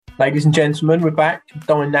Ladies and gentlemen, we're back.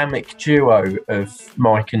 Dynamic duo of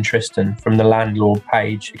Mike and Tristan from the Landlord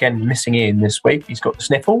page. Again, missing Ian this week. He's got the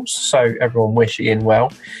sniffles, so everyone wish Ian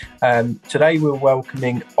well. Today we're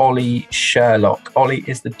welcoming Ollie Sherlock. Ollie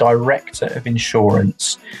is the Director of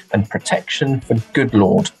Insurance and Protection for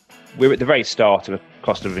Goodlord. We're at the very start of a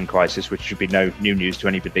cost of living crisis, which should be no new news to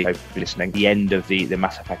anybody listening. The end of the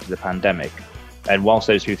mass effect of the pandemic. And whilst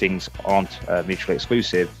those two things aren't mutually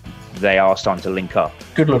exclusive, they are starting to link up.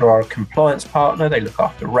 Goodlord are a compliance partner. They look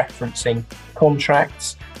after referencing,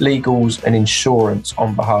 contracts, legals and insurance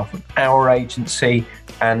on behalf of our agency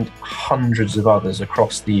and hundreds of others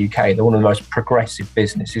across the UK. They're one of the most progressive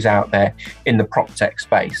businesses out there in the PropTech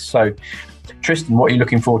space. So, Tristan, what are you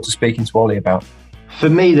looking forward to speaking to Ollie about? For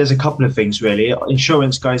me, there's a couple of things really.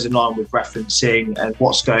 Insurance goes in line with referencing and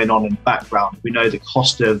what's going on in the background. We know the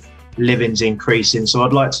cost of living's increasing, so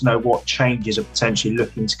I'd like to know what changes are potentially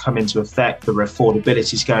looking to come into effect, the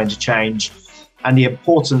affordability is going to change, and the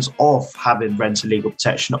importance of having rental legal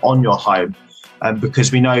protection on your home,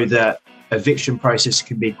 because we know that eviction process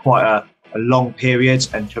can be quite a long period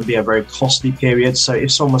and can be a very costly period. So if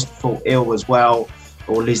someone was to fall ill as well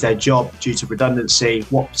or lose their job due to redundancy,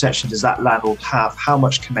 what protection does that landlord have? How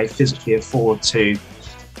much can they physically afford to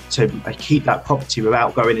keep that property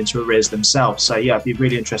without going into arrears themselves? So yeah, I'd be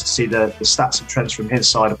really interested to see the stats and trends from his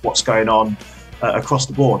side of what's going on across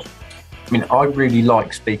the board. I mean, I really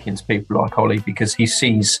like speaking to people like Ollie because he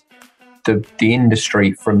sees the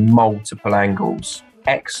industry from multiple angles.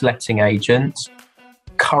 Ex-letting agent,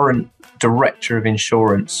 current director of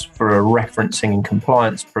insurance for a referencing and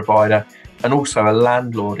compliance provider, and also a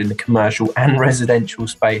landlord in the commercial and residential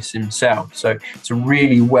space himself. So it's a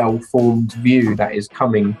really well-formed view that is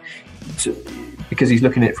coming because he's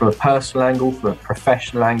looking at it from a personal angle, from a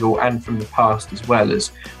professional angle, and from the past as well as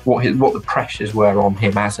what the pressures were on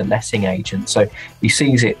him as a letting agent. So he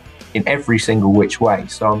sees it in every single which way.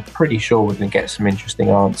 So I'm pretty sure we're going to get some interesting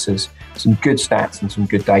answers, some good stats and some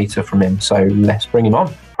good data from him. So let's bring him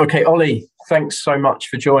on. Okay, Ollie, thanks so much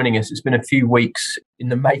for joining us. It's been a few weeks in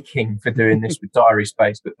the making for doing this with Diary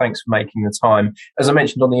Space, but thanks for making the time. As I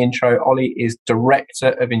mentioned on the intro, Ollie is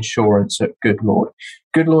Director of Insurance at Goodlord.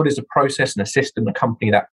 Goodlord is a process and a system, a company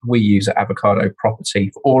that we use at Avocado Property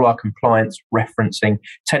for all our compliance, referencing,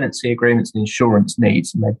 tenancy agreements and insurance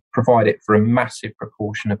needs, and they provide it for a massive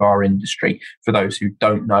proportion of our industry. For those who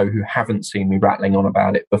don't know, who haven't seen me rattling on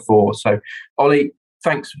about it before. So, Ollie,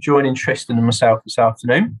 thanks for joining Tristan and myself this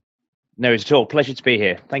afternoon. No, it's at all. Pleasure to be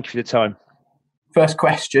here. Thank you for the time. First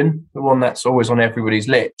question, the one that's always on everybody's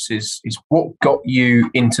lips, is what got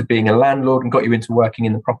you into being a landlord and got you into working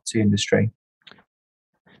in the property industry?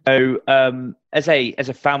 So, as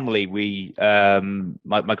a family, we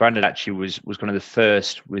my granddad actually was one of the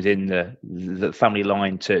first within the family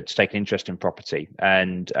line to take an interest in property,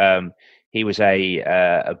 and he was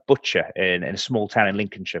a butcher in a small town in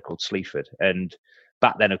Lincolnshire called Sleaford. And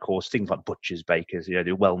back then, of course, things like butchers, bakers,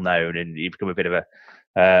 they're well known, and you become a bit of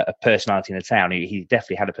a personality in the town. He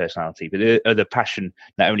definitely had a personality, but the other passion,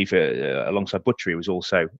 not only for alongside butchery, was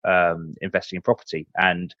also investing in property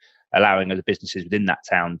and allowing other businesses within that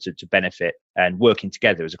town to benefit and working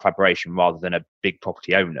together as a collaboration rather than a big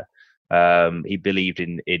property owner. He believed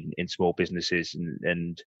in small businesses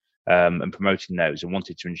and promoting those, and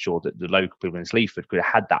wanted to ensure that the local people in Sleaford could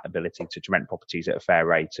have had that ability to rent properties at a fair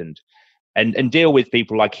rate and deal with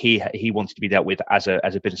people like he wanted to be dealt with as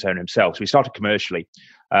a business owner himself. So we started commercially,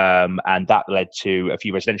 and that led to a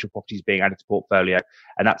few residential properties being added to the portfolio.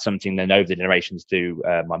 And that's something then over the generations through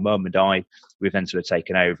my mum and I, we've then sort of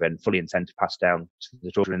taken over and fully intend to pass down to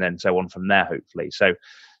the children and then so on from there, hopefully. So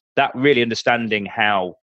that really understanding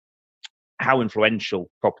how influential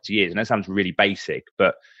property is, and that sounds really basic,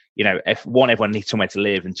 but if one, everyone needs somewhere to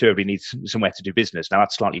live, and two, everybody needs somewhere to do business. Now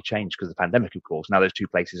that's slightly changed because of the pandemic, of course. Now those two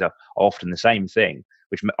places are often the same thing,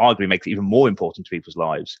 which arguably makes it even more important to people's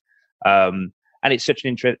lives. And it's such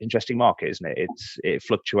an interesting market, isn't it? It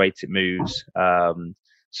fluctuates, it moves.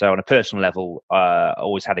 So on a personal level, I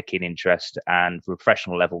always had a keen interest, and from a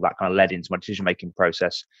professional level, that kind of led into my decision-making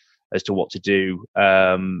process as to what to do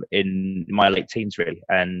in my late teens, really.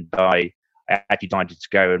 And I actually decided to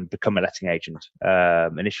go and become a letting agent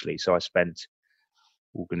initially. So I spent,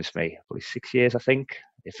 oh goodness me, probably 6 years, I think.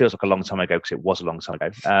 It feels like a long time ago because it was a long time ago.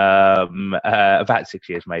 About 6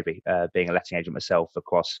 years maybe, being a letting agent myself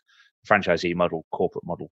across franchisee model, corporate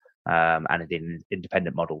model, and an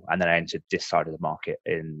independent model. And then I entered this side of the market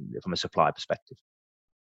from a supplier perspective.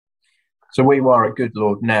 So we are at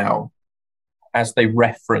Goodlord now, as they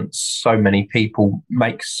reference so many people,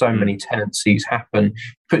 make so many tenancies happen,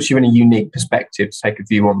 puts you in a unique perspective to take a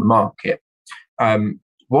view on the market.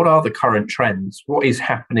 what are the current trends? What is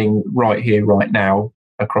happening right here, right now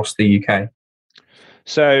across the UK?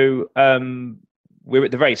 So we're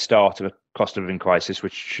at the very start of a cost of living crisis,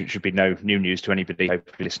 which should be no new news to anybody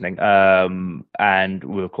hopefully listening. And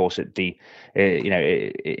we're of course at the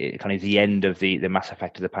kind of the end of the mass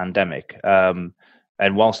effect of the pandemic. And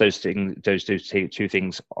whilst those two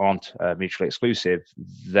things aren't mutually exclusive,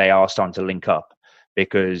 they are starting to link up,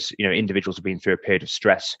 because individuals have been through a period of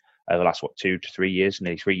stress over the last 2 to 3 years,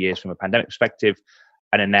 nearly 3 years from a pandemic perspective,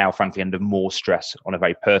 and are now frankly under more stress on a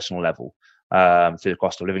very personal level through the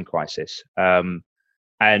cost of living crisis.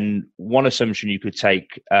 And one assumption you could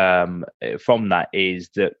take from that is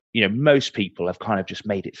that most people have kind of just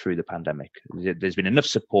made it through the pandemic. There's been enough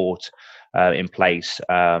support in place.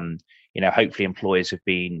 Hopefully employers have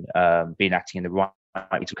been acting in the right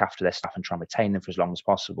way to look after their staff and try and retain them for as long as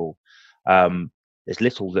possible. There's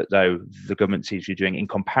little that, though, the government seems to be doing in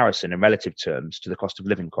comparison, in relative terms, to the cost of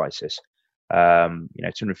living crisis.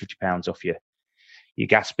 £250 off your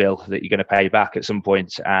gas bill that you're going to pay back at some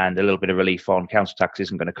point, and a little bit of relief on council tax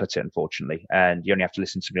isn't going to cut it, unfortunately. And you only have to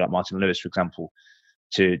listen to somebody like Martin Lewis, for example,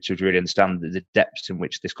 to really understand the depths in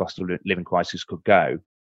which this cost of living crisis could go.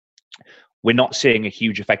 We're not seeing a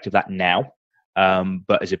huge effect of that now,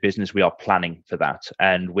 but as a business, we are planning for that,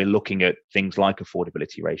 and we're looking at things like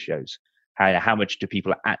affordability ratios. How much do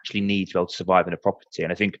people actually need to be able to survive in a property?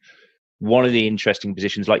 And I think one of the interesting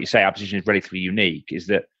positions, like you say, our position is relatively unique, is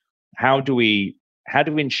that how do we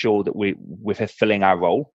ensure that we're fulfilling our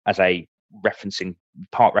role as a referencing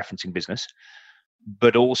business,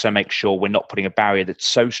 but also make sure we're not putting a barrier that's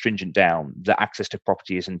so stringent down that access to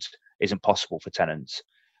property isn't possible for tenants.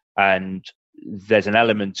 And there's an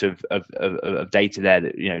element of data there,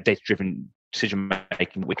 that data-driven decision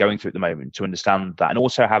making we're going through at the moment to understand that, and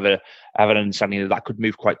also have an understanding that could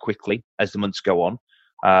move quite quickly as the months go on,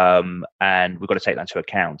 and we've got to take that into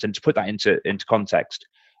account. And to put that into context,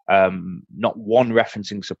 not one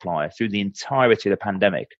referencing supplier through the entirety of the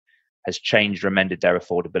pandemic has changed or amended their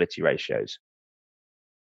affordability ratios.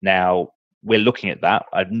 Now, we're looking at that.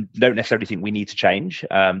 I don't necessarily think we need to change.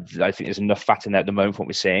 I think there's enough fat in there at the moment for what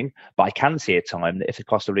we're seeing, but I can see a time that if the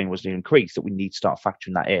cost of living was to increase, that we need to start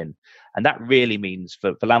factoring that in. And that really means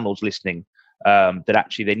for landlords listening, that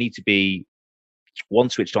actually they need to be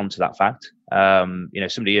switched on to that fact.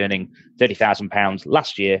 Somebody earning £30,000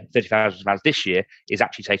 last year, £30,000 this year is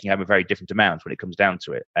actually taking home a very different amount when it comes down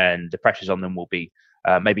to it. And the pressures on them will be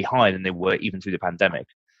maybe higher than they were even through the pandemic.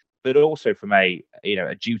 But also from a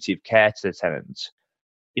duty of care to the tenants,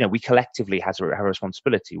 we collectively have a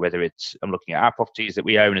responsibility, whether it's I'm looking at our properties that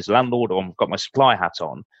we own as a landlord, or I've got my supply hat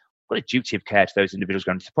on. I've got a duty of care to those individuals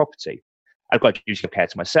going into the property. I've got a duty of care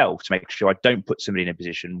to myself to make sure I don't put somebody in a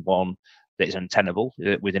position, one, that is untenable.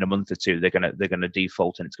 Within a month or two, they're going to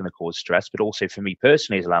default, and it's going to cause stress. But also for me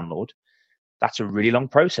personally as a landlord, that's a really long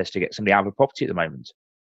process to get somebody out of a property at the moment.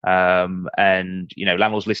 And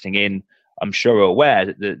landlords listening in, I'm sure are aware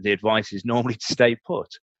that the advice is normally to stay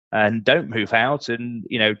put and don't move out, and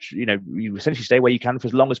you essentially stay where you can for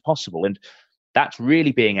as long as possible. And that's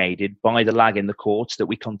really being aided by the lag in the courts that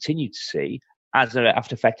we continue to see as an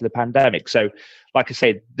after effect of the pandemic. So, like I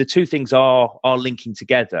said, the two things are linking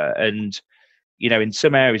together, and in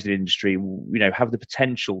some areas of the industry, have the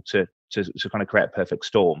potential to kind of create a perfect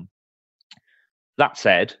storm. That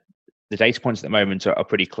said, the data points at the moment are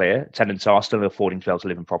pretty clear. Tenants are still affording to be able to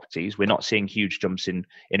live in properties. We're not seeing huge jumps in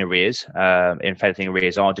arrears. In fact, I think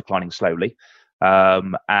arrears are declining slowly.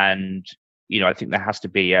 And I think there has to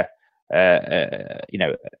be a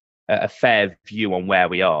fair view on where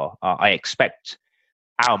we are. I expect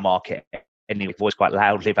our market, and we voice quite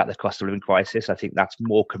loudly about the cost of living crisis. I think that's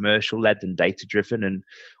more commercial led than data driven. And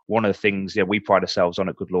one of the things we pride ourselves on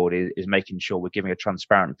at Goodlord is making sure we're giving a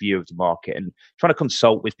transparent view of the market and trying to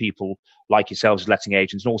consult with people like yourselves as letting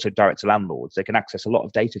agents, and also direct to landlords. They can access a lot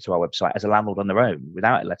of data to our website as a landlord on their own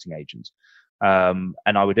without a letting agent. And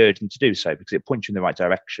I would urge them to do so because it points you in the right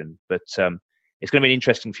direction. But it's going to be an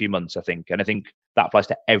interesting few months, I think. And I think that applies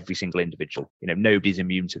to every single individual. Nobody's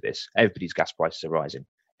immune to this. Everybody's gas prices are rising.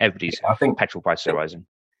 Everybody's petrol prices are rising.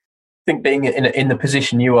 I think being in the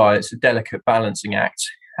position you are, it's a delicate balancing act.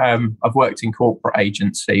 I've worked in corporate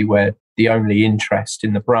agency where the only interest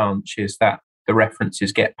in the branch is that the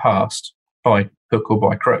references get passed by hook or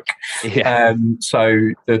by crook. Yeah. So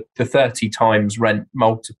the 30 times rent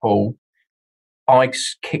multiple, I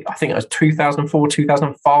think it was 2004,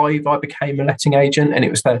 2005, I became a letting agent, and it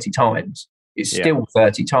was 30 times. It's still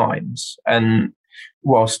 30 times. And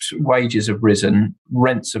whilst wages have risen,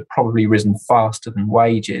 rents have probably risen faster than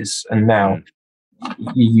wages. And now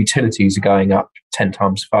utilities are going up 10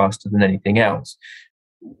 times faster than anything else.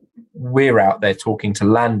 we're out there talking to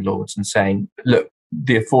landlords and saying, look,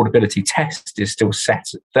 the affordability test is still set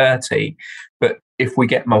at 30, but if we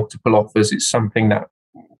get multiple offers, it's something that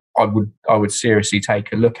I would seriously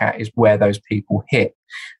take a look at, is where those people hit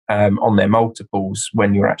on their multiples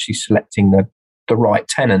when you're actually selecting the right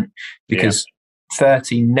tenant, because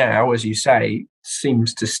 30 now, as you say,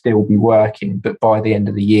 seems to still be working, but by the end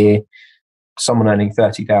of the year, someone earning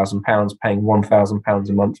 £30,000 paying £1,000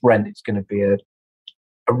 a month rent, it's going to be a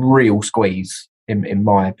real squeeze, in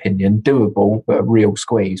my opinion. Doable, but a real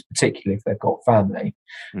squeeze, particularly if they've got family.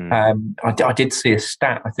 I did see a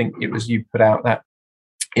stat, I think it was you put out, that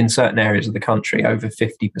in certain areas of the country, over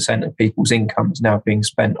 50% of people's income is now being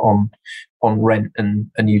spent on rent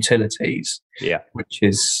and utilities. Yeah, which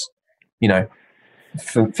is,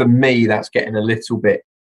 for me, that's getting a little bit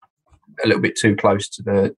too close to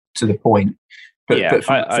the point. But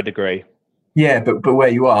I'd agree. Yeah, but where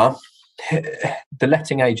you are, the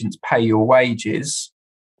letting agents pay your wages,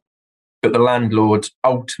 but the landlord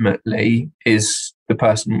ultimately is the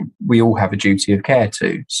person we all have a duty of care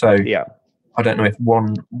to. So I don't know if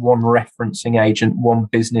one referencing agent, one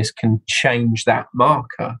business can change that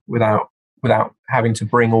marker without having to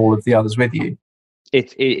bring all of the others with you.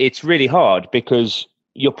 It's really hard, because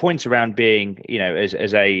your point around being,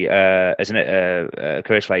 as a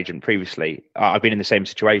commercial agent previously, I've been in the same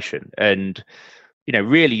situation, and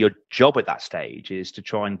really your job at that stage is to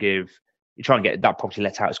try and get that property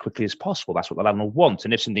let out as quickly as possible. That's what the landlord wants.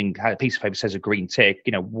 And if a piece of paper says a green tick,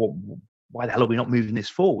 why the hell are we not moving this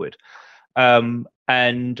forward?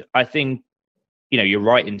 And I think, you're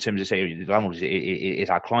right in terms of saying the landlord is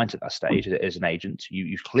our client at that stage as an agent.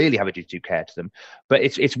 You clearly have a duty of care to them, but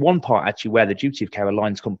it's one part actually where the duty of care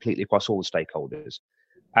aligns completely across all the stakeholders.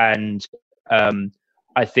 And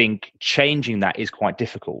I think changing that is quite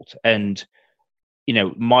difficult. And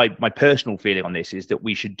my personal feeling on this is that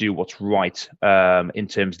we should do what's right in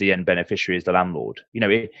terms of the end beneficiary is the landlord.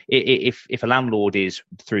 If a landlord is,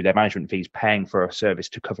 through their management fees, paying for a service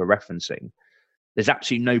to cover referencing, there's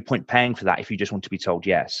absolutely no point paying for that if you just want to be told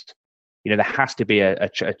yes. There has to be a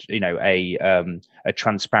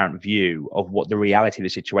transparent view of what the reality of the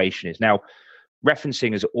situation is. Now,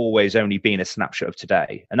 referencing has always only been a snapshot of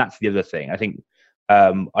today, and that's the other thing. I think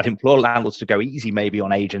I'd implore landlords to go easy maybe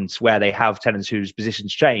on agents where they have tenants whose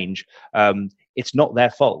positions change. It's not their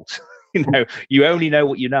fault. You only know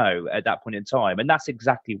what you know at that point in time. And that's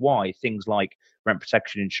exactly why things like rent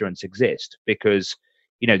protection insurance exist, because,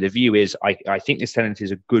 the view is, I think this tenant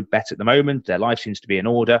is a good bet at the moment. Their life seems to be in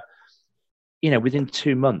order. Within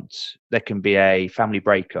 2 months, there can be a family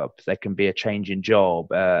breakup. There can be a change in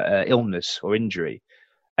job, illness or injury.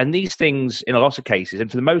 And these things, in a lot of cases,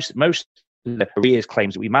 and for the most the arrears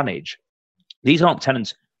claims that we manage, these aren't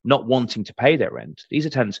tenants not wanting to pay their rent. These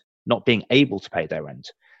are tenants not being able to pay their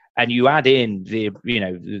rent. And you add in the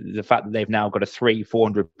fact that they've now got a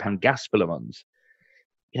 £300-400 gas bill a month,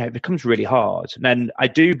 it becomes really hard. And I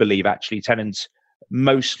do believe actually tenants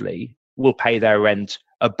mostly will pay their rent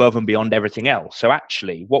above and beyond everything else. So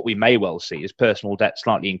actually what we may well see is personal debt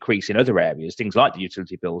slightly increase in other areas, things like the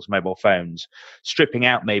utility bills, mobile phones, stripping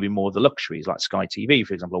out maybe more of the luxuries like Sky TV,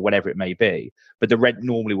 for example, or whatever it may be. But the rent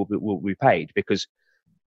normally will be paid, because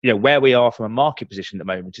where we are from a market position at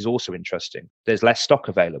the moment is also interesting. There's less stock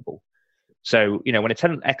available. So, when a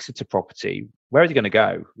tenant exits a property, where are they going to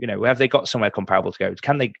go? Have they got somewhere comparable to go?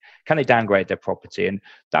 Can they downgrade their property? And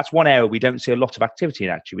that's one area we don't see a lot of activity in,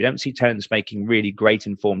 actually. We don't see tenants making really great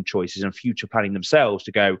informed choices and future planning themselves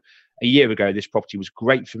to go, a year ago, this property was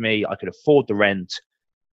great for me. I could afford the rent.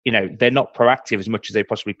 They're not proactive as much as they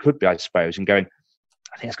possibly could be, I suppose, and going,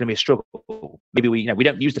 I think it's going to be a struggle. Maybe we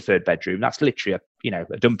don't use the third bedroom. That's literally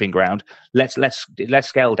a dumping ground. Let's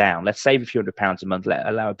scale down. Let's save a few £100s a month.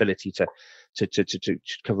 Allow ability to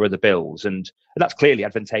cover other bills, and that's clearly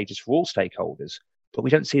advantageous for all stakeholders. But we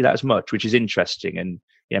don't see that as much, which is interesting. And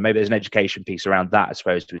maybe there's an education piece around that, I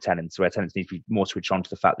suppose, to tenants, where tenants need to be more switched on to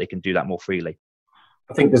the fact they can do that more freely.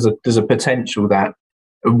 I think there's a potential that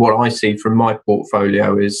what I see from my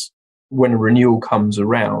portfolio is when a renewal comes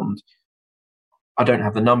around, I don't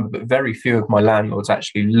have the number, but very few of my landlords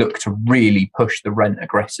actually look to really push the rent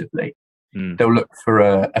aggressively. They'll look for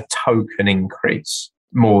a token increase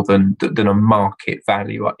more than a market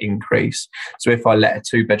value increase. So if I let a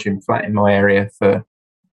 2-bedroom flat in my area for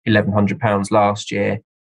 £1,100 last year,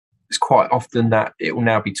 it's quite often that it will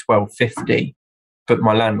now be £1,250, but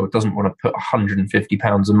my landlord doesn't want to put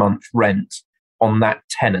 £150 a month rent on that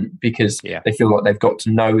tenant, because they feel like they've got to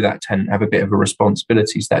know that tenant, have a bit of a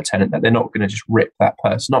responsibility to that tenant, that they're not going to just rip that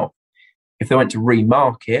person off. If they went to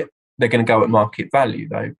remarket, they're going to go at market value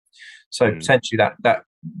though. So potentially that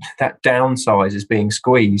that downsize is being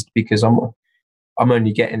squeezed because I'm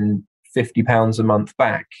only getting £50 a month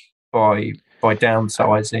back by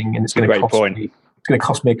downsizing, and it's going to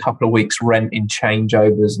cost me a couple of weeks rent in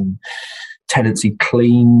changeovers and tenancy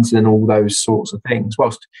cleans and all those sorts of things.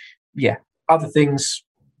 Whilst, other things,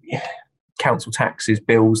 council taxes,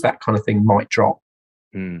 bills, that kind of thing might drop.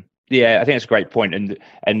 Yeah, I think that's a great point.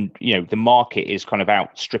 And the market is kind of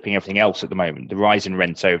outstripping everything else at the moment. The rise in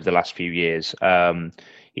rents over the last few years,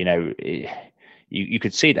 you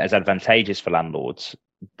could see that as advantageous for landlords,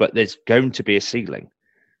 but there's going to be a ceiling,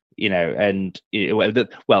 and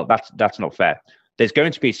that's not fair. There's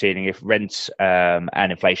going to be a ceiling if rents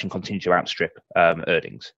and inflation continue to outstrip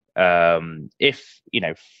earnings. If we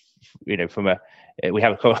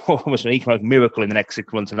have almost an economic miracle in the next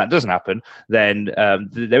 6 months and that doesn't happen, then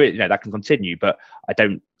there is, that can continue. But I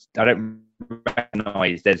don't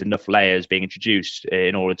recognise there's enough layers being introduced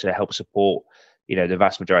in order to help support the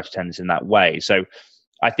vast majority of tenants in that way. So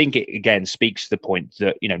I think it again speaks to the point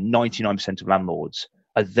that 99% of landlords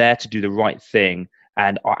are there to do the right thing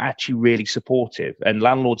and are actually really supportive. And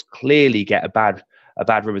landlords clearly get a bad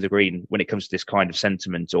rub of the green when it comes to this kind of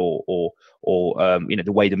sentiment or the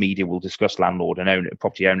way the media will discuss landlord and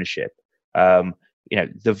property ownership. The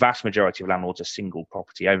vast majority of landlords are single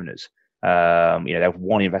property owners. They have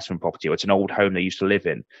one investment property, or it's an old home they used to live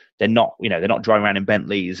in. They're not driving around in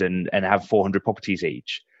Bentleys and have 400 properties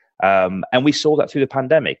each. And we saw that through the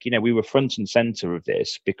pandemic. We were front and center of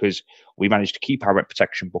this because we managed to keep our rent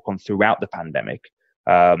protection book on throughout the pandemic.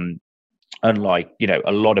 Unlike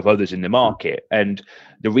a lot of others in the market. And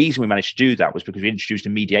the reason we managed to do that was because we introduced a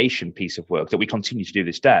mediation piece of work that we continue to do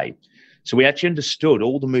this day. So we actually understood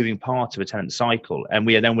all the moving parts of a tenant cycle, and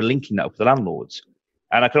we're linking that up with the landlords.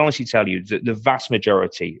 And I can honestly tell you that the vast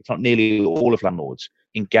majority, if not nearly all of landlords,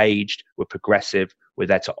 engaged, were progressive, were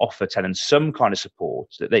there to offer tenants some kind of support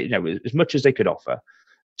that they, as much as they could offer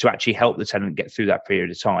to actually help the tenant get through that period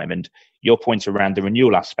of time. And your point around the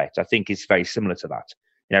renewal aspect, I think, is very similar to that.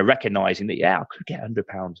 Recognizing that, I could get £100,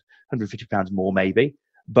 £150 more maybe,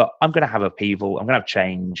 but I'm going to have upheaval, I'm going to have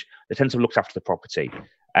change. The tenants have looked after the property.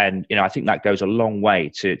 And, I think that goes a long way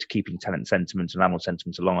to keeping tenant sentiment and landlord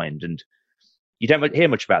sentiment aligned. And you don't hear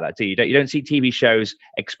much about that, do you? You don't see TV shows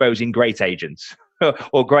exposing great agents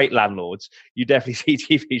or great landlords. You definitely see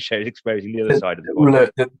TV shows exposing the other side of the coin.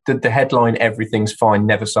 Look, the headline "Everything's Fine"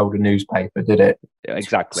 never sold a newspaper, did it?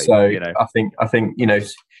 Exactly. So I think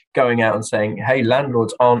going out and saying, "Hey,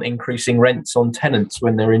 landlords aren't increasing rents on tenants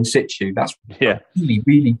when they're in situ," that's a really,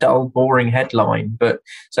 really dull, boring headline. But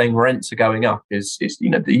saying rents are going up is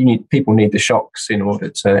people need the shocks in order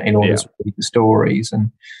to read the stories.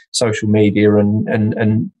 And social media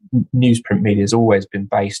and newsprint media has always been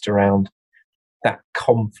based around that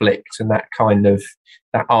conflict and that kind of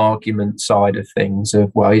that argument side of things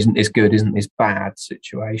of, well, isn't this good, isn't this bad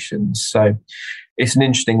situations. So it's an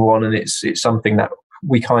interesting one, and it's something that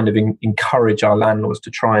we kind of encourage our landlords to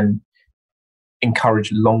try and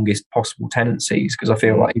encourage longest possible tenancies, because I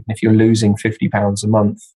feel like even if you're losing £50 a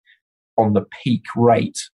month on the peak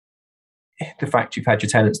rate, the fact you've had your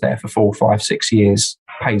tenants there for 4, 5, 6 years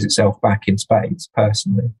pays itself back in spades,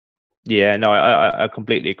 personally. Yeah, no, I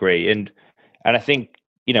completely agree. And I think,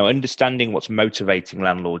 understanding what's motivating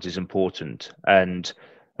landlords is important. And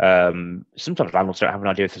sometimes landlords don't have an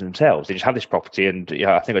idea for themselves. They just have this property and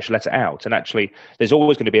I think I should let it out. And actually, there's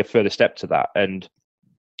always going to be a further step to that. And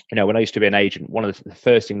when I used to be an agent, one of the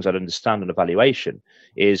first things I'd understand on evaluation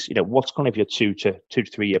is, what's kind of your 2 to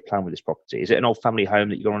 3 year plan with this property? Is it an old family home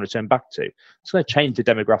that you're going to return back to? It's going to change the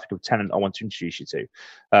demographic of tenant I want to introduce you to.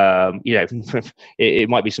 It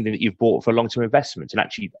might be something that you've bought for a long-term investment, and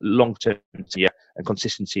actually long-term and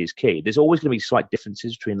consistency is key. There's always going to be slight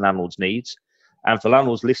differences between landlords' needs. And for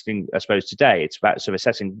landlords listening, I suppose today, it's about sort of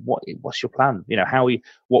assessing what's your plan.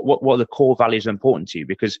 What are the core values that are important to you?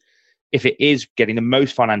 Because if it is getting the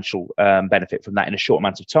most financial benefit from that in a short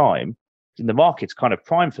amount of time, then the market's kind of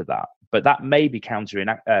primed for that. But that may be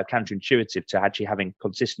counterintuitive to actually having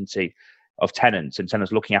consistency of tenants and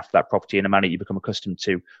tenants looking after that property in a manner you become accustomed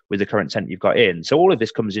to with the current tenant you've got in. So all of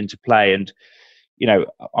this comes into play. And,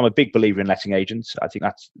 I'm a big believer in letting agents. I think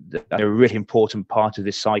that's a really important part of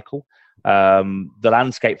this cycle. The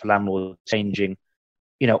landscape for landlords changing,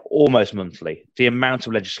 almost monthly. The amount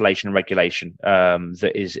of legislation and regulation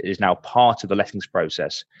that is now part of the lettings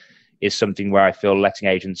process is something where I feel letting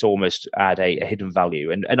agents almost add a hidden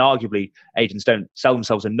value. And arguably, agents don't sell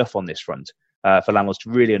themselves enough on this front for landlords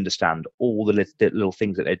to really understand all the little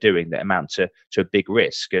things that they're doing that amount to a big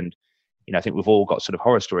risk. And, I think we've all got sort of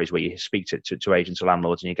horror stories where you speak to agents or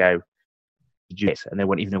landlords and you go, and they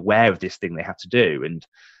weren't even aware of this thing they had to do. And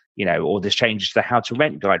or there's changes to the how to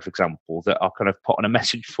rent guide, for example, that are kind of put on a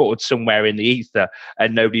message board somewhere in the ether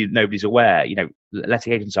and nobody's aware.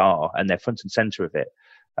 Letting agents are, and they're front and center of it.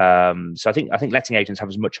 So I think letting agents have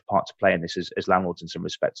as much a part to play in this as landlords in some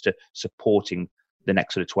respects, to supporting the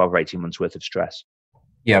next sort of 12 or 18 months worth of stress.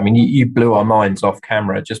 Yeah, I mean, you blew our minds off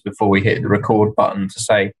camera just before we hit the record button to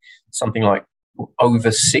say something like over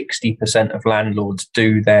 60% of landlords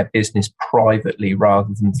do their business privately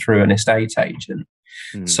rather than through an estate agent.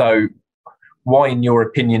 So why, in your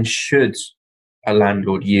opinion, should a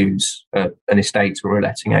landlord use an estate or a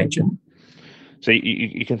letting agent? So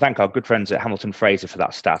you can thank our good friends at Hamilton Fraser for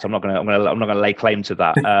that stat. I'm not going to lay claim to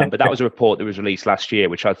that, but that was a report that was released last year,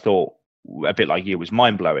 which I thought, a bit like you, was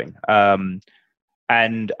mind blowing,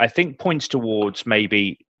 and I think points towards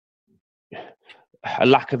maybe a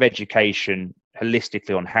lack of education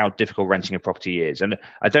holistically on how difficult renting a property is. And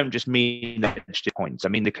I don't just mean the points, I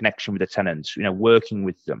mean the connection with the tenants, working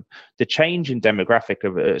with them, the change in demographic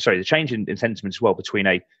of the change in sentiment as well between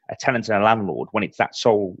a tenant and a landlord when it's that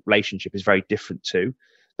sole relationship is very different too.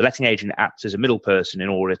 The letting agent acts as a middle person in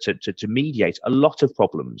order to mediate a lot of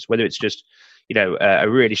problems, whether it's just a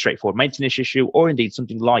really straightforward maintenance issue, or indeed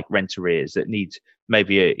something like rent arrears that needs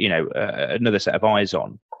maybe another set of eyes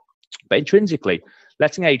on. But intrinsically,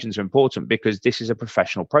 letting agents are important because this is a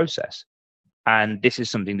professional process, and this is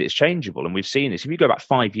something that's changeable. And we've seen this. If you go back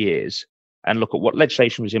 5 years and look at what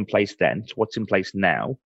legislation was in place then to what's in place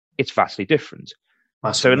now, it's vastly different.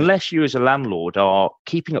 So unless you as a landlord are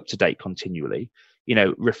keeping up to date continually,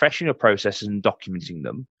 refreshing your processes and documenting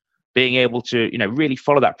them, being able to, really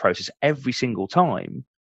follow that process every single time,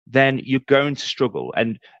 then you're going to struggle.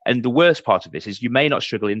 And the worst part of this is you may not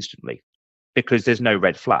struggle instantly, because there's no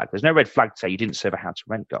red flag. There's no red flag to say you didn't serve a how to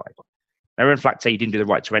rent guide. No red flag to say you didn't do the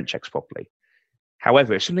right to rent checks properly.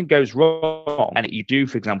 However, if something goes wrong and you do,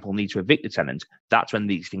 for example, need to evict the tenant, that's when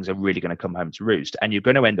these things are really going to come home to roost, and you're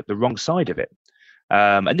going to end up the wrong side of it.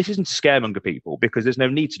 And this isn't to scaremonger people, because there's no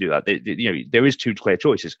need to do that. There is two clear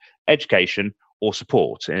choices: education or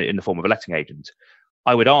support in the form of a letting agent.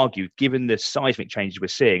 I would argue, given the seismic changes we're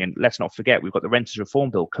seeing, and let's not forget, we've got the Renters Reform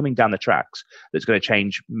Bill coming down the tracks that's going to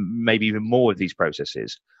change maybe even more of these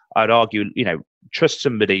processes. I'd argue, trust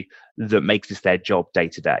somebody that makes this their job day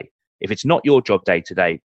to day. If it's not your job day to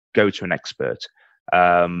day, go to an expert.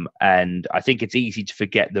 And I think it's easy to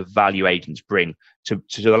forget the value agents bring to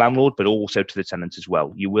the landlord, but also to the tenant as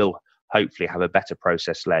well. You will hopefully have a better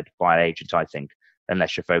process led by an agent, I think,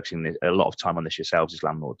 unless you're focusing a lot of time on this yourselves as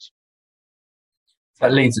landlords.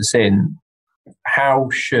 That leads us in. How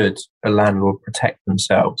should a landlord protect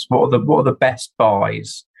themselves? What are the best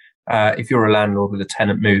buys? If you're a landlord with a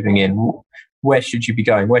tenant moving in, where should you be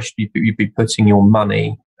going? Where should you be putting your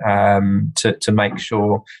money to make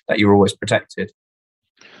sure that you're always protected?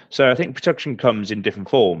 So I think protection comes in different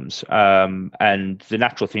forms, and the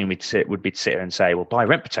natural thing would be to sit here and say, well, buy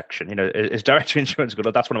rent protection. As Director of Insurance,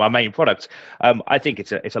 that's one of my main products. I think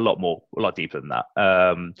it's a lot deeper than that.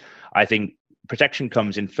 I think protection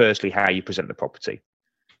comes in firstly how you present the property.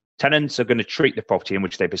 Tenants are going to treat the property in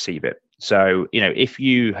which they perceive it. So, if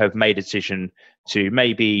you have made a decision to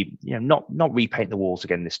maybe, not repaint the walls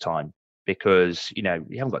again this time because, you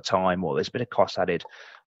haven't got time, or there's a bit of cost added,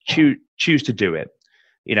 choose to do it.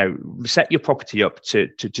 Set your property up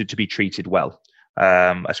to be treated well.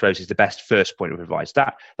 I suppose is the best first point of advice.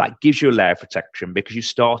 That gives you a layer of protection because you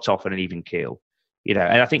start off on an even keel. And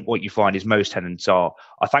I think what you find is most tenants are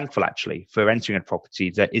thankful actually for entering a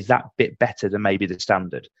property that is that bit better than maybe the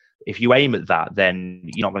standard. If you aim at that, then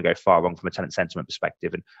you're not going to go far wrong from a tenant sentiment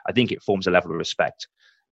perspective. And I think it forms a level of respect.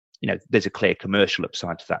 There's a clear commercial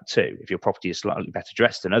upside to that too. If your property is slightly better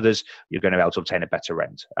dressed than others, you're going to be able to obtain a better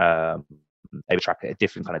rent. They attract a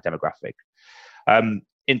different kind of demographic.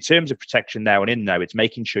 In terms of protection there and in though, it's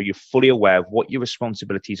making sure you're fully aware of what your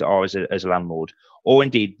responsibilities are as a landlord, or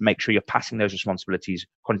indeed make sure you're passing those responsibilities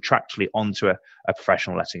contractually onto a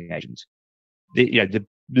professional letting agent.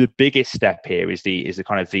 The biggest step here is the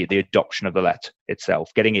kind of the adoption of the let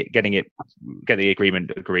itself, getting the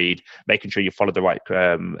agreement agreed, making sure you follow the right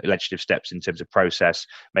legislative steps in terms of process,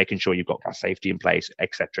 making sure you've got gas safety in place,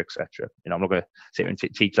 etc., etc. I'm not going to sit here and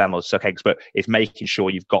teach landlords suck eggs, but it's making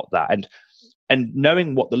sure you've got that and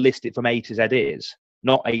knowing what the list from A to Z is,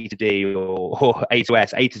 not A to D or A to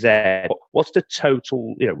S, A to Z. What's the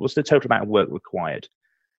total amount of work required?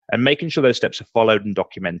 And making sure those steps are followed and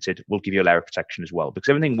documented will give you a layer of protection as well. Because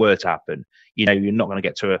if anything were to happen, you're not going to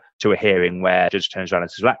get to a hearing where a judge turns around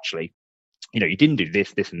and says, well, actually, you didn't do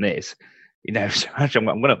this, this, and this. So actually,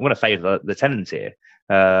 I'm going to favour the tenant here.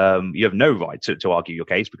 You have no right to argue your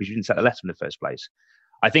case because you didn't set the letter in the first place.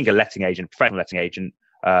 I think a letting agent, professional letting agent,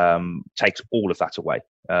 takes all of that away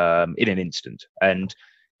in an instant. And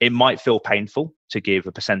it might feel painful to give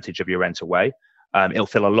a percentage of your rent away. It'll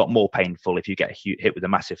feel a lot more painful if you get hit with a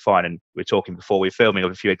massive fine. And we're talking before we're filming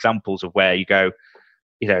of a few examples of where you go,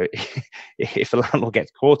 if a landlord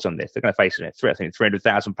gets caught on this, they're going to face it. I think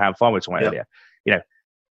 £300,000 fine we were talking earlier.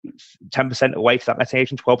 10% away for that letting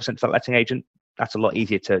agent, 12% for that letting agent. That's a lot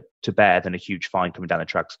easier to bear than a huge fine coming down the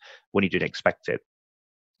tracks when you didn't expect it.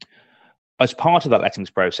 As part of that lettings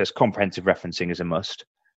process, comprehensive referencing is a must.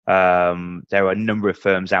 There are a number of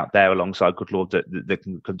firms out there alongside Goodlord that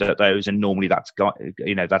can conduct those, and normally that's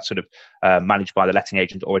sort of managed by the letting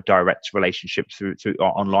agent or a direct relationship through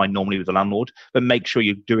online, normally with the landlord. But make sure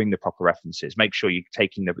you're doing the proper references. Make sure you're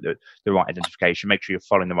taking the right identification. Make sure you're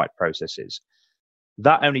following the right processes.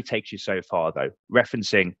 That only takes you so far, though.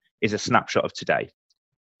 Referencing is a snapshot of today.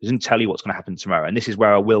 It doesn't tell you what's going to happen tomorrow, and this is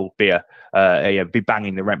where I will be be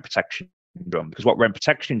banging the rent protection drum, because what rent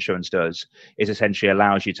protection insurance does is essentially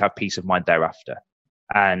allows you to have peace of mind thereafter.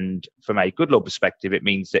 And from a Goodlord perspective, it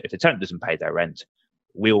means that if the tenant doesn't pay their rent,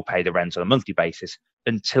 we'll pay the rent on a monthly basis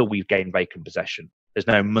until we've gained vacant possession. There's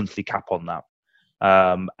no monthly cap on that.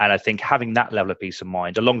 And I think having that level of peace of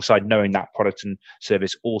mind, alongside knowing that product and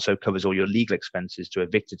service also covers all your legal expenses to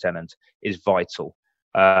evict a tenant, is vital.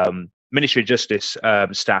 Ministry of Justice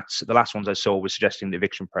stats, the last ones I saw was suggesting the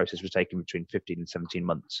eviction process was taking between 15 and 17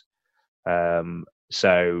 months.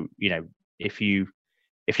 So, if you're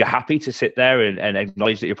happy to sit there and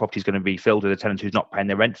acknowledge that your property is going to be filled with a tenant who's not paying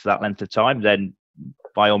their rent for that length of time, then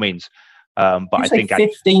by all means. But I think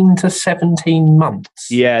 15 to 17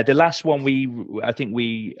 months. Yeah, the last one we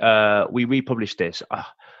republished this.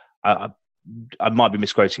 I might be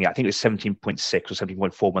misquoting it. I think it was 17.6 or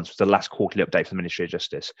 17.4 months was the last quarterly update from the Ministry of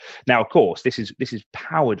Justice. Now, of course, this is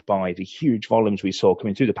powered by the huge volumes we saw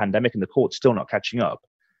coming through the pandemic, and the court's still not catching up.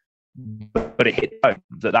 But it hit home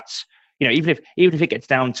that's even if it gets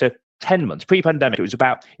down to 10 months pre-pandemic,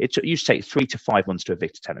 it used to take 3 to 5 months to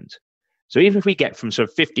evict a tenant. So even if we get from sort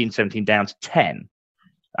of 15, 17 down to 10,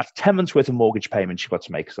 that's 10 months worth of mortgage payments you've got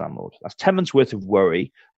to make as a landlord. That's 10 months worth of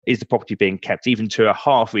worry. Is the property being kept even to a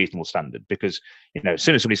half reasonable standard? Because as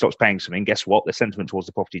soon as somebody stops paying something, guess what? The sentiment towards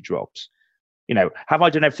the property drops. Have I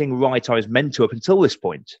done everything right I was meant to up until this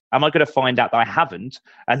point? Am I going to find out that I haven't,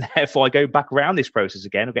 and therefore I go back around this process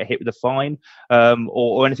again or get hit with a fine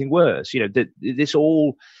or anything worse?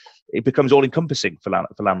 It becomes all encompassing for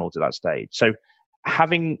landlords at that stage. So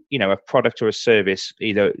having a product or a service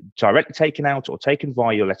either directly taken out or taken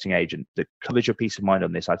via your letting agent that covers your peace of mind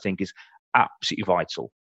on this, I think is absolutely vital.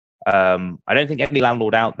 I don't think any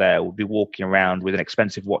landlord out there will be walking around with an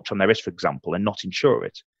expensive watch on their wrist, for example, and not insure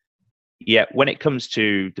it. Yet when it comes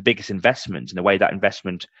to the biggest investment and the way that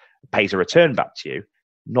investment pays a return back to you,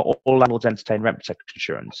 not all landlords entertain rent protection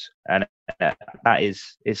insurance, and that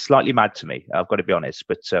is slightly mad to me. I've got to be honest,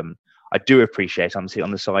 but I do appreciate I'm sitting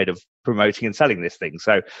on the side of promoting and selling this thing.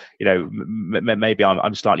 So maybe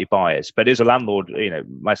I'm slightly biased, but as a landlord,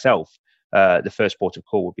 myself, the first port of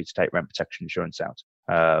call would be to take rent protection insurance out.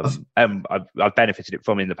 And I've benefited it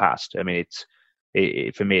from in the past. I mean,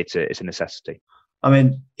 for me, it's a necessity. I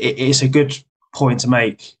mean, it's a good point to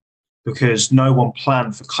make, because no one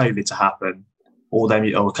planned for COVID to happen, or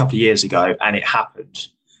a couple of years ago, and it happened.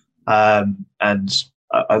 And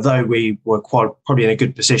although we were probably in a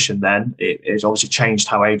good position then, it's obviously changed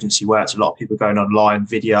how agency works. A lot of people going online,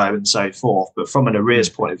 video, and so forth. But from an arrears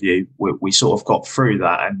point of view, we sort of got through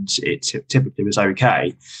that, and it typically was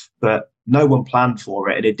okay. But no one planned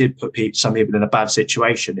for it, and it did put some people in a bad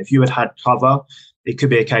situation. If you had cover, it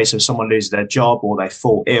could be a case of someone losing their job or they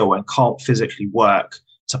fall ill and can't physically work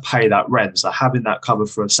to pay that rent. So having that cover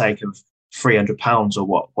for the sake of £300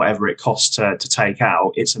 or whatever it costs to take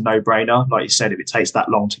out, it's a no-brainer. Like you said, if it takes that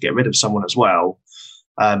long to get rid of someone as well,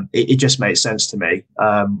 it just makes sense to me.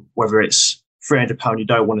 Whether it's £300 you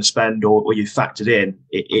don't want to spend or you factored in,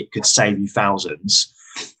 it could save you thousands.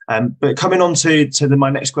 But coming on to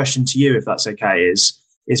my next question to you, if that's okay, is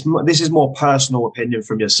this is more personal opinion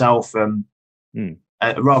from yourself.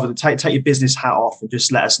 Rather than take your business hat off and just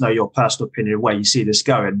let us know your personal opinion of where you see this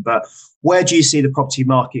going. But where do you see the property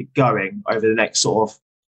market going over the next sort of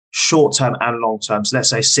short term and long term? So let's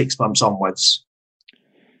say 6 months onwards.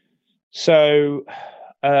 So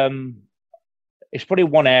it's probably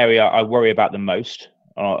one area I worry about the most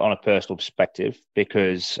on a personal perspective,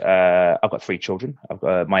 because I've got 3 children.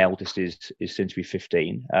 My eldest is soon to be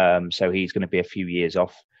 15. So he's going to be a few years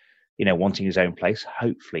off, wanting his own place,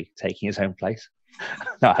 hopefully taking his own place.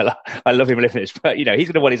 No, I love him living this, but he's going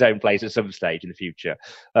to want his own place at some stage in the future.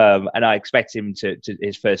 And I expect him to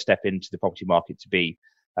his first step into the property market to be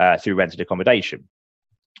through rented accommodation.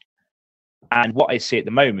 And what I see at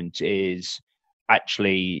the moment is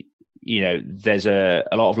actually, there's a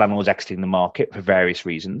lot of landlords exiting the market for various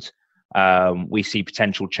reasons. We see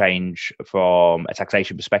potential change from a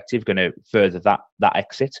taxation perspective going to further that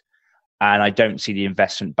exit. And I don't see the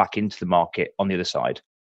investment back into the market on the other side.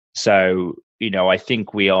 So, I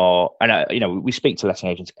think we are, and we speak to letting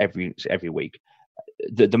agents every week.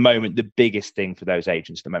 The moment, the biggest thing for those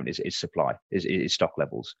agents at the moment is supply, is stock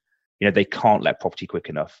levels. They can't let property quick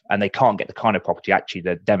enough, and they can't get the kind of property actually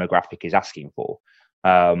the demographic is asking for.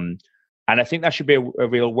 And I think that should be a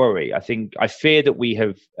real worry. I fear that we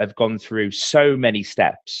have gone through so many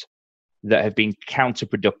steps that have been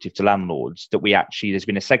counterproductive to landlords, that there's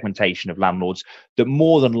been a segmentation of landlords that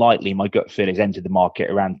more than likely, my gut feel, has entered the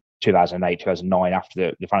market around 2008, 2009,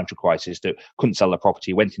 after the financial crisis, that couldn't sell their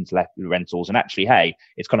property, went into rentals, and actually, hey,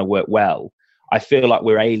 it's going to work well. I feel like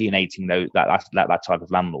we're alienating that type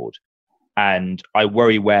of landlord, and I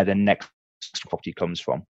worry where the next property comes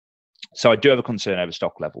from. So I do have a concern over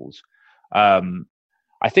stock levels. I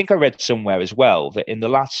think I read somewhere as well that in the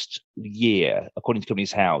last year, according to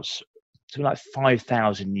Companies House, something like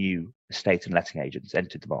 5,000 new estate and letting agents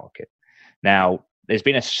entered the market. Now, there's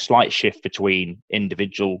been a slight shift between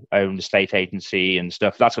individual-owned estate agency and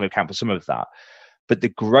stuff. That's going to account for some of that. But the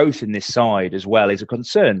growth in this side as well is a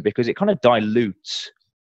concern, because it kind of dilutes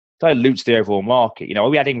the overall market. Are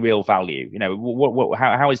we adding real value?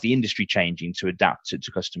 How is the industry changing to adapt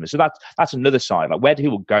to customers? So that's another side. Like, where do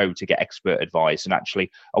people go to get expert advice? And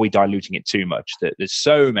actually, are we diluting it too much? That there's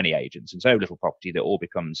so many agents and so little property that all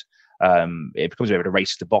becomes a bit of a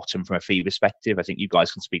race to the bottom from a fee perspective. I think you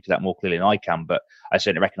guys can speak to that more clearly than I can, but I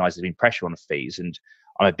certainly recognise there's been pressure on the fees, and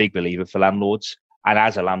I'm a big believer for landlords. And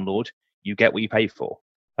as a landlord, you get what you pay for.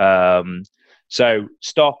 So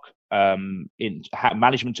stock. In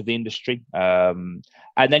management of the industry, and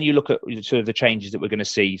then you look at sort of the changes that we're going to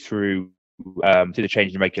see through the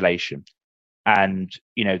change in regulation, and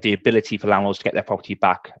the ability for landlords to get their property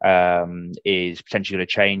back is potentially going to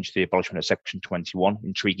change. The abolishment of Section 21,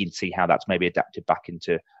 intriguing to see how that's maybe adapted back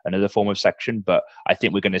into another form of section. But I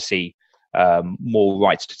think we're going to see more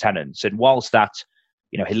rights to tenants, and whilst that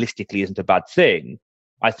holistically isn't a bad thing,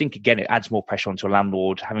 I think again it adds more pressure onto a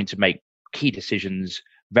landlord having to make key decisions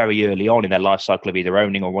very early on in their life cycle of either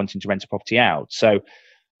owning or wanting to rent a property out. So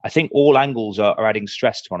I think all angles are adding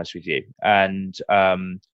stress, to be honest with you. And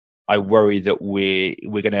I worry that we're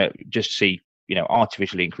going to just see,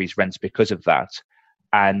 artificially increased rents because of that.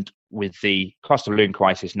 And with the cost of living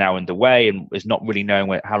crisis now underway, and is not really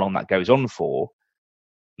knowing how long that goes on for,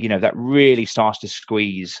 that really starts to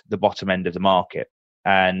squeeze the bottom end of the market.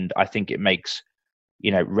 And I think it makes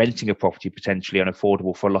renting a property potentially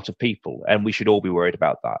unaffordable for a lot of people, and we should all be worried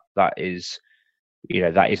about that. That is,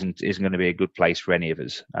 that isn't going to be a good place for any of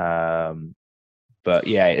us. But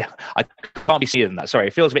yeah, I can't be seeing that. Sorry,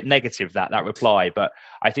 it feels a bit negative that reply, but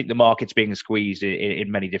I think the market's being squeezed in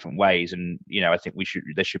many different ways, and I think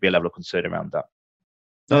there should be a level of concern around that.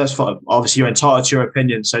 No, that's fine. Obviously, you're entitled to your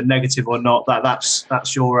opinion, so negative or not, that's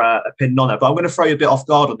your opinion on it. But I'm going to throw you a bit off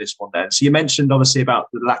guard on this one then. So you mentioned obviously about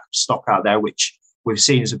the lack of stock out there, which we've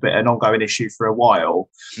seen as an ongoing issue for a while,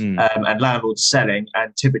 and landlords selling,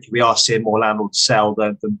 and typically we are seeing more landlords sell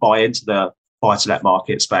than buy into the buy-to-let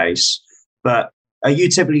market space. But are you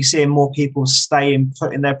typically seeing more people staying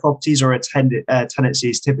put in their properties, or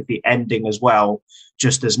tenancies typically ending as well,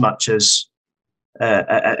 just as much as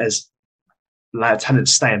tenants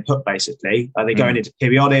staying put, basically? Are they going into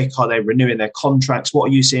periodic? Are they renewing their contracts?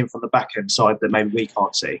 What are you seeing from the back end side that maybe we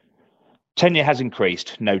can't see? Tenure has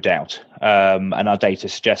increased, no doubt, and our data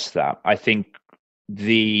suggests that. I think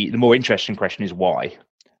the more interesting question is why,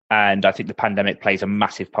 and I think the pandemic plays a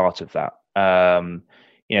massive part of that.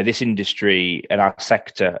 This industry and our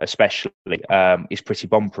sector especially is pretty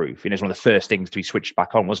bomb-proof. It's one of the first things to be switched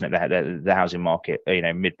back on, wasn't it? The housing market,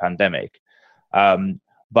 mid-pandemic. But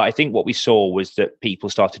I think what we saw was that people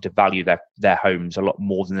started to value their homes a lot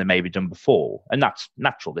more than they maybe done before, and that's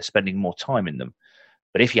natural. They're spending more time in them.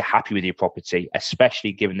 But if you're happy with your property,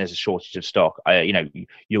 especially given there's a shortage of stock,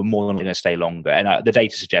 you're more than going to stay longer. And the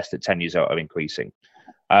data suggests that tenures are increasing.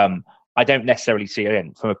 I don't necessarily see,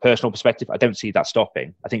 again, from a personal perspective, I don't see that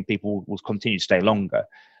stopping. I think people will continue to stay longer.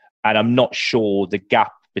 And I'm not sure the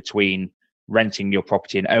gap between renting your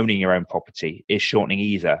property and owning your own property is shortening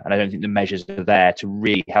either. And I don't think the measures are there to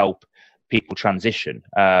really help people transition.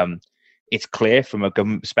 It's clear from a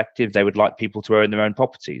government perspective they would like people to own their own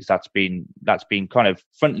properties. That's been kind of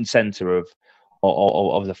front and center of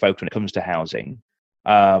the focus when it comes to housing.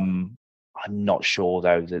 I'm not sure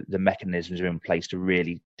though that the mechanisms are in place to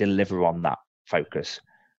really deliver on that focus.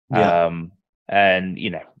 Yeah. And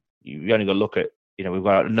you only got to look at we've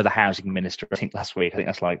got another housing minister, I think last week. I think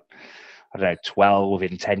that's like, I don't know, 12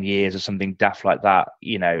 in 10 years or something daft like that.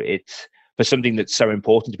 It's for something that's so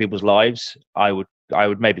important to people's lives. I would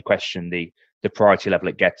maybe question the priority level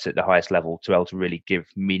it gets at the highest level to be able to really give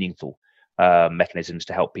meaningful mechanisms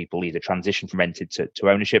to help people either transition from rented to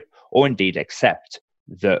ownership, or indeed accept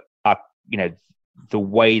that the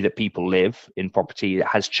way that people live in property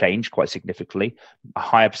has changed quite significantly. A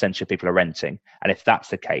higher percentage of people are renting, and if that's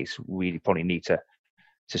the case, we probably need to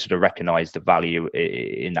sort of recognise the value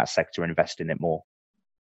in that sector and invest in it more.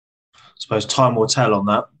 I suppose time will tell on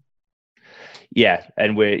that. Yeah,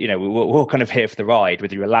 and we're all kind of here for the ride,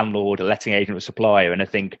 whether you're a landlord, a letting agent, or a supplier. And I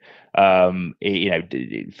think, for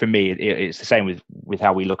me, it's the same with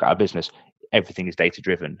how we look at our business. Everything is data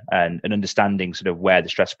driven, and understanding sort of where the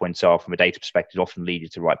stress points are from a data perspective often lead you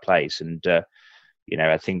to the right place. And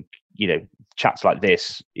I think chats like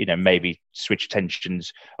this, maybe switch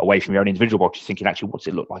attentions away from your own individual property, thinking actually, what's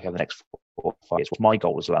it look like over the next 4 or 5 years? What's my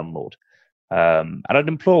goal as a landlord? And I'd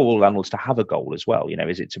implore all landlords to have a goal as well.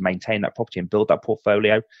 Is it to maintain that property and build that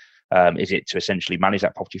portfolio? Is it to essentially manage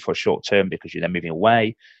that property for a short term because you're then moving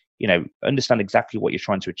away? Understand exactly what you're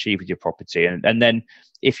trying to achieve with your property, and then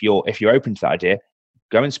if you're open to that idea,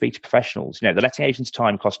 go and speak to professionals. The letting agent's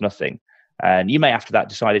time costs nothing, and you may after that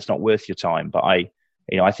decide it's not worth your time. But I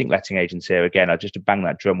think letting agents here, again, just to bang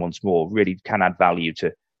that drum once more, really can add value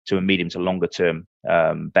to a medium to longer term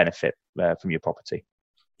benefit from your property.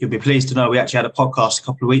 You'll be pleased to know we actually had a podcast a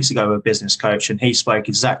couple of weeks ago with a business coach, and he spoke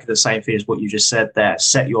exactly the same thing as what you just said there.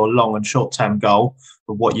 Set your long and short-term goal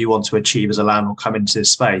of what you want to achieve as a landlord coming into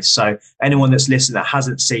this space. So anyone that's listening that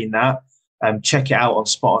hasn't seen that, check it out on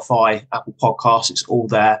Spotify, Apple Podcasts. It's all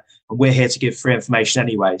there. And we're here to give free information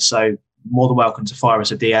anyway. So more than welcome to fire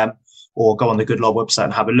us a DM or go on the Goodlord website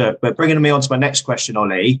and have a look. But bringing me on to my next question,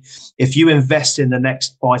 Ollie, if you invest in the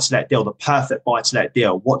next buy-to-let deal, the perfect buy-to-let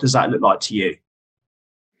deal, what does that look like to you?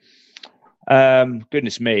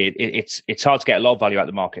 Goodness me, it's hard to get a lot of value out of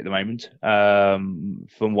the market at the moment.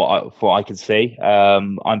 From what I can see,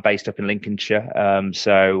 I'm based up in Lincolnshire,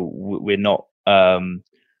 so we're not, from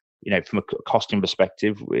a costing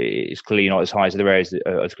perspective, it's clearly not as high as other areas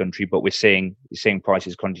of the country, but we're seeing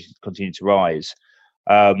prices continue to rise.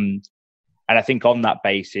 And I think on that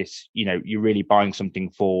basis, you're really buying something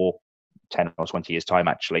for 10 or 20 years time.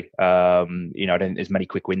 Actually, I don't think there's many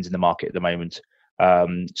quick wins in the market at the moment.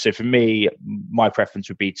 So for me, my preference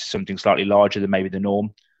would be to something slightly larger than maybe the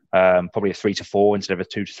norm, probably a 3 to 4 instead of a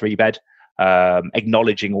 2 to 3 bed,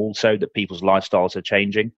 acknowledging also that people's lifestyles are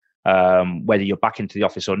changing. Whether you're back into the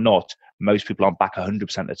office or not, most people aren't back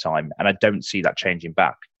 100% of the time, and I don't see that changing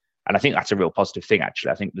back. And I think that's a real positive thing,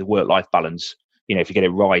 actually. I think the work-life balance, if you get it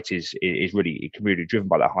right, is really, it can be really driven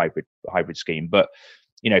by that hybrid scheme. But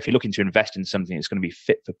if you're looking to invest in something that's going to be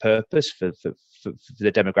fit for purpose for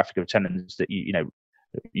the demographic of tenants that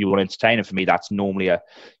you want to entertain, and for me that's normally a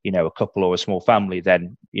couple or a small family,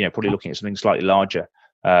 then probably looking at something slightly larger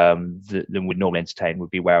than we'd normally entertain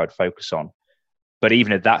would be where I'd focus on. But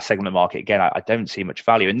even at that segment of the market, again, I don't see much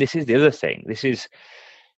value. And this is the other thing. This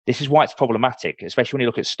is why it's problematic, especially when you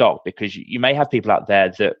look at stock, because you may have people out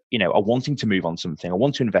there that are wanting to move on something or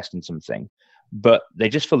want to invest in something, but they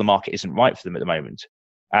just feel the market isn't right for them at the moment.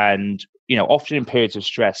 And often in periods of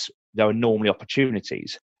stress, there are normally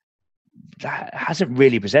opportunities. That hasn't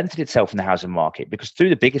really presented itself in the housing market, because through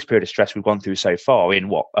the biggest period of stress we've gone through so far in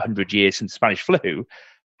 100 years since the Spanish flu,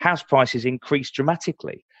 house prices increased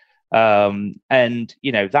dramatically. And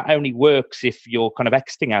that only works if you're kind of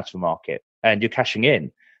exiting out of the market and you're cashing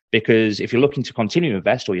in, because if you're looking to continue to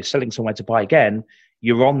invest or you're selling somewhere to buy again,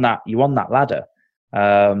 you're on that ladder.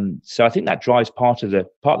 So I think that drives part of the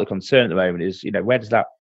concern at the moment is, where does that,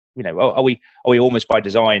 are we almost by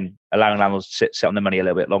design allowing landlords to sit on the money a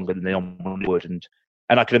little bit longer than they normally would? And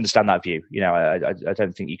I can understand that view. I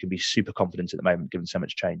don't think you can be super confident at the moment given so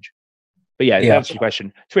much change. But to answer your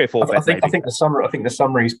question, 3 or 4 beds. I think the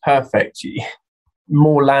summary is perfect.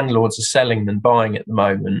 More landlords are selling than buying at the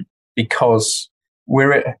moment, because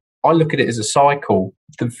I look at it as a cycle.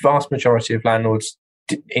 The vast majority of landlords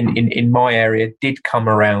in my area did come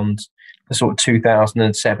around the sort of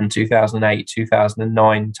 2007, 2008,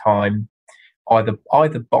 2009 time,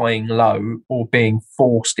 either buying low or being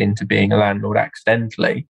forced into being a landlord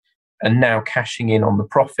accidentally, and now cashing in on the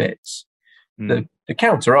profits. The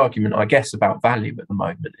counter argument, I guess, about value at the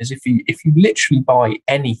moment is if you literally buy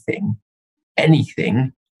anything,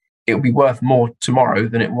 it'll be worth more tomorrow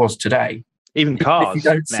than it was today. Even cars. If you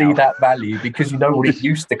don't see that value because you know what it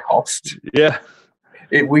used to cost. Yeah.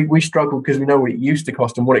 We struggle because we know what it used to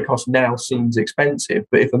cost, and what it costs now seems expensive.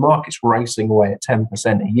 But if the market's racing away at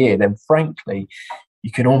 10% a year, then frankly,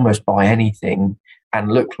 you can almost buy anything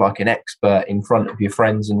and look like an expert in front of your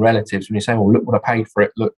friends and relatives when you're saying, well, look what I paid for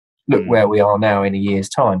it. Look where we are now in a year's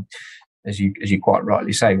time. As you quite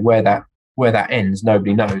rightly say, where that ends,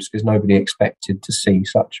 nobody knows, because nobody expected to see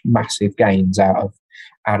such massive gains out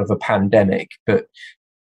of a pandemic. But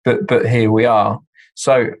here we are.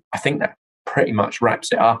 So I think that pretty much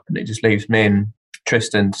wraps it up, and it just leaves me and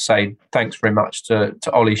Tristan to say thanks very much to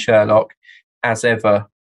Ollie Sherlock. As ever,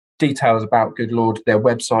 details about Goodlord, their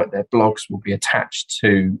website, their blogs will be attached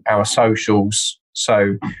to our socials.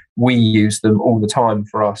 So we use them all the time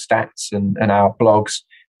for our stats and our blogs.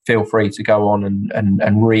 Feel free to go on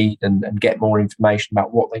and read and get more information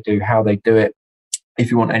about what they do, how they do it.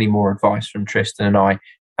 If you want any more advice from Tristan and I,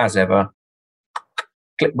 as ever,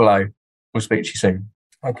 click below. We'll speak to you soon.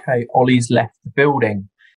 Okay, Ollie's left the building.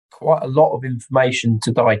 Quite a lot of information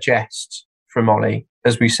to digest from Ollie.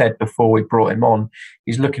 As we said before we brought him on,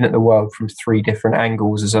 he's looking at the world from 3 different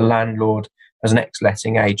angles: as a landlord, as an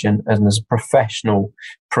ex-letting agent, and as a professional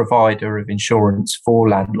provider of insurance for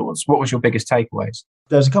landlords. What was your biggest takeaways?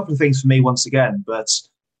 There's a couple of things for me once again, but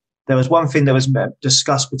there was one thing that was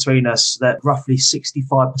discussed between us, that roughly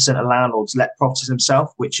 65% of landlords let properties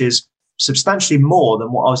themselves, which is substantially more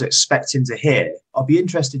than what I was expecting to hear. I'd be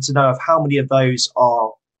interested to know of how many of those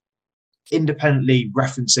are independently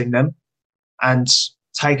referencing them and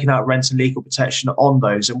taking out rent and legal protection on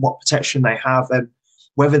those, and what protection they have, and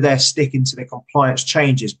whether they're sticking to the compliance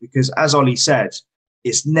changes. Because as Ollie said,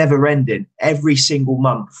 it's never ending. Every single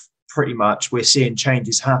month, pretty much, we're seeing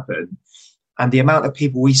changes happen. And the amount of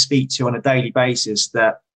people we speak to on a daily basis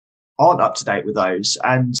that aren't up to date with those,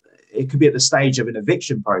 and it could be at the stage of an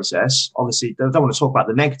eviction process. Obviously, I don't want to talk about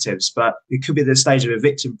the negatives, but it could be at the stage of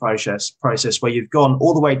eviction process where you've gone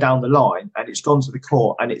all the way down the line and it's gone to the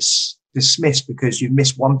court and it's dismissed because you've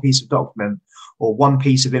missed one piece of document or one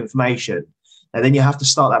piece of information. And then you have to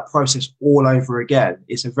start that process all over again.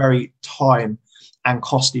 It's a very time and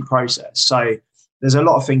costly process. So there's a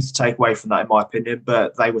lot of things to take away from that, in my opinion,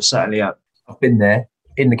 but they were certainly up. I've been there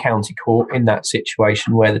in the county court in that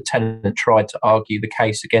situation where the tenant tried to argue the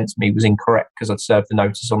case against me was incorrect because I'd served the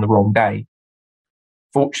notice on the wrong day.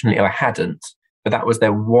 Fortunately, I hadn't, but that was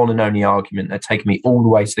their one and only argument. They'd taken me all the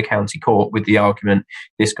way to the county court with the argument,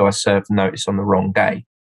 this guy served the notice on the wrong day.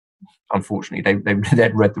 Unfortunately,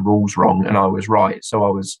 they'd read the rules wrong and I was right. So I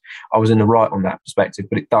was in the right on that perspective,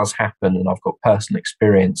 but it does happen, and I've got personal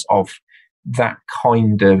experience of that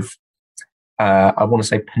kind of I want to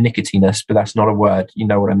say pernicketiness, but that's not a word. You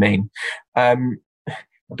know what I mean.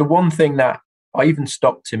 The one thing that I even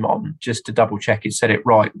stopped him on, just to double check it said it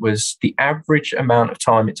right, was the average amount of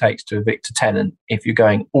time it takes to evict a tenant if you're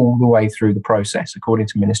going all the way through the process, according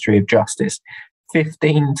to Ministry of Justice,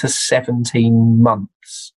 15 to 17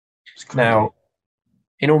 months. Now,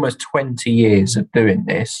 in almost 20 years of doing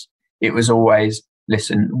this, it was always,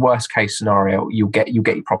 listen, worst case scenario, you'll get your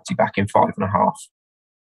property back in 5.5.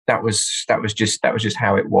 That was just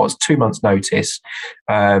how it was. 2 months notice,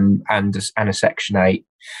 and a Section 8,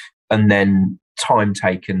 and then time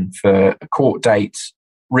taken for a court date.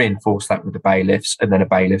 Reinforce that with the bailiffs, and then a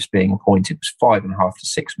bailiff's being appointed was 5.5 to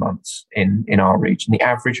 6 months in our region. The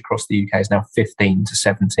average across the UK is now 15 to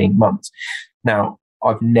 17 months. Now,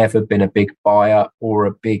 I've never been a big buyer or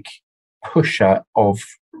a big pusher of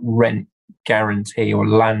rent guarantee or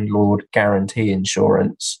landlord guarantee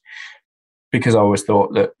insurance, because I always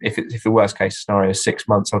thought that if the worst case scenario is 6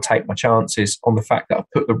 months, I'll take my chances on the fact that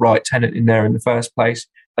I've put the right tenant in there in the first place.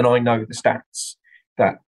 And I know the stats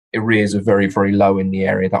that arrears are very, very low in the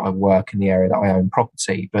area that I work, in the area that I own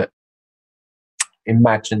property. But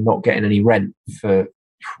imagine not getting any rent for,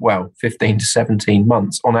 15 to 17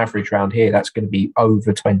 months. On average around here, that's going to be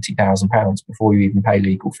over £20,000 before you even pay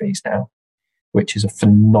legal fees now, which is a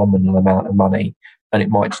phenomenal amount of money. And it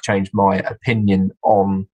might change my opinion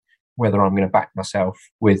on whether I'm going to back myself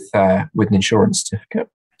with an insurance certificate.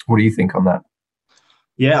 What do you think on that?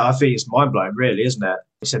 Yeah, I think it's mind-blowing, really, isn't it?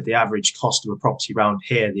 You said the average cost of a property around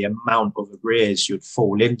here, the amount of arrears you'd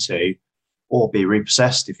fall into or be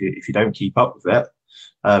repossessed if you don't keep up with it.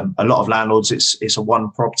 A lot of landlords, it's a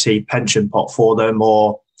one property pension pot for them,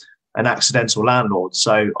 or an accidental landlord.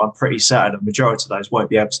 So I'm pretty certain the majority of those won't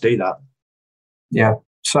be able to do that. Yeah.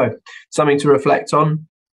 So something to reflect on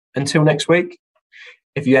until next week.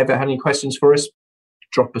 If you ever have any questions for us,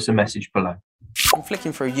 drop us a message below. I'm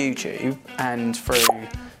flicking through YouTube and through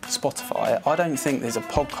Spotify. I don't think there's a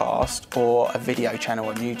podcast or a video channel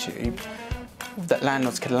on YouTube that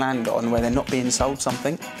landlords can land on where they're not being sold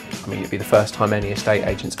something? I mean, it'd be the first time any estate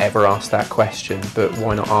agent's ever asked that question, but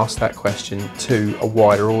why not ask that question to a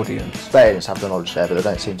wider audience? Estate agents have the knowledge there, but they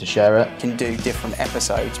don't seem to share it. You can do different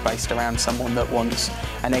episodes based around someone that wants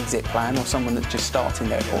an exit plan or someone that's just starting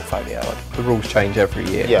their portfolio. The rules change every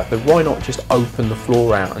year. Yeah. But why not just open the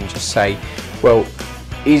floor out and just say, well,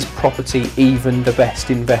 is property even the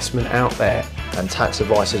best investment out there? And tax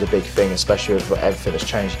advice is a big thing, especially with everything that's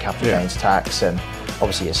changed, capital gains tax and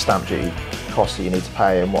obviously your stamp duty costs that you need to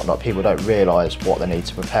pay and whatnot. People don't realise what they need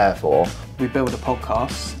to prepare for. We build a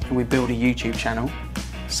podcast and we build a YouTube channel,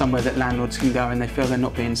 somewhere that landlords can go and they feel they're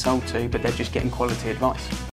not being sold to, but they're just getting quality advice.